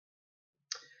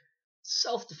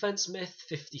Self-defense myth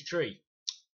 53.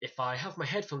 If I have my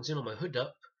headphones in or my hood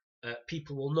up,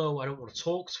 people will know I don't want to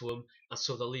talk to them, and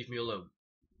so they'll leave me alone.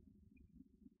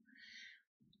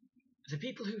 The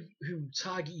people who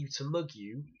target you to mug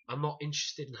you are not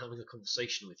interested in having a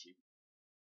conversation with you.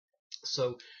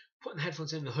 So putting the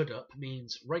headphones in and the hood up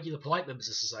means regular polite members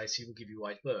of society will give you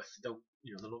wide berth. They're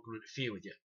not going to interfere with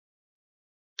you.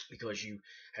 Because you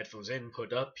headphones in,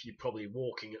 hood up, you're probably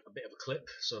walking at a bit of a clip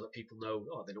so that people know,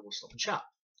 they don't want to stop and chat.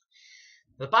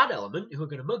 The bad element, who are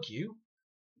going to mug you,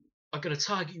 are going to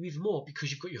target you even more because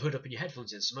you've got your hood up and your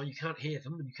headphones in, so now you can't hear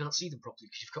them and you can't see them properly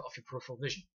because you've cut off your peripheral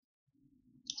vision.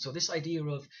 So this idea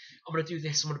of, I'm going to do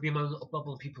this, I'm going to be in my own little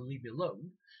bubble and people leave me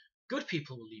alone, good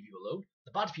people will leave you alone,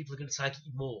 the bad people are going to target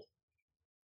you more.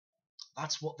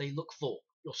 That's what they look for.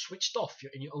 You're switched off,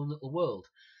 you're in your own little world.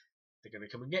 They're going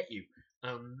to come and get you.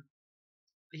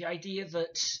 The idea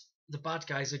that the bad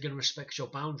guys are going to respect your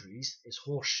boundaries is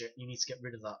horseshit. You need to get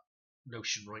rid of that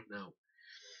notion right now.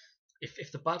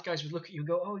 If the bad guys would look at you and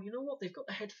go, oh, you know what, they've got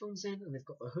the headphones in and they've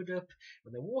got the hood up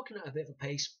and they're walking at a bit of a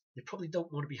pace, they probably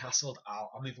don't want to be hassled.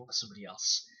 I'll move on to somebody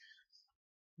else.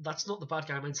 That's not the bad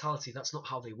guy mentality. That's not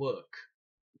how they work.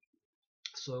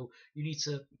 So you need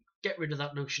to get rid of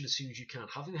that notion as soon as you can.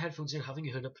 Having the headphones in, having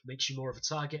your hood up makes you more of a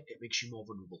target. It makes you more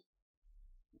vulnerable.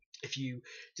 If you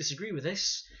disagree with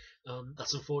this,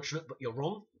 that's unfortunate, but you're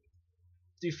wrong.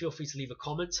 Do feel free to leave a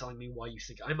comment telling me why you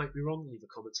think I might be wrong. Leave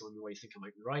a comment telling me why you think I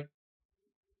might be right.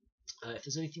 If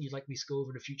there's anything you'd like me to go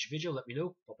over in a future video, let me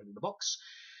know. Pop it in the box.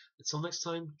 Until next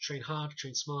time, train hard,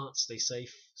 train smart, stay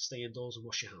safe, stay indoors and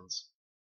wash your hands.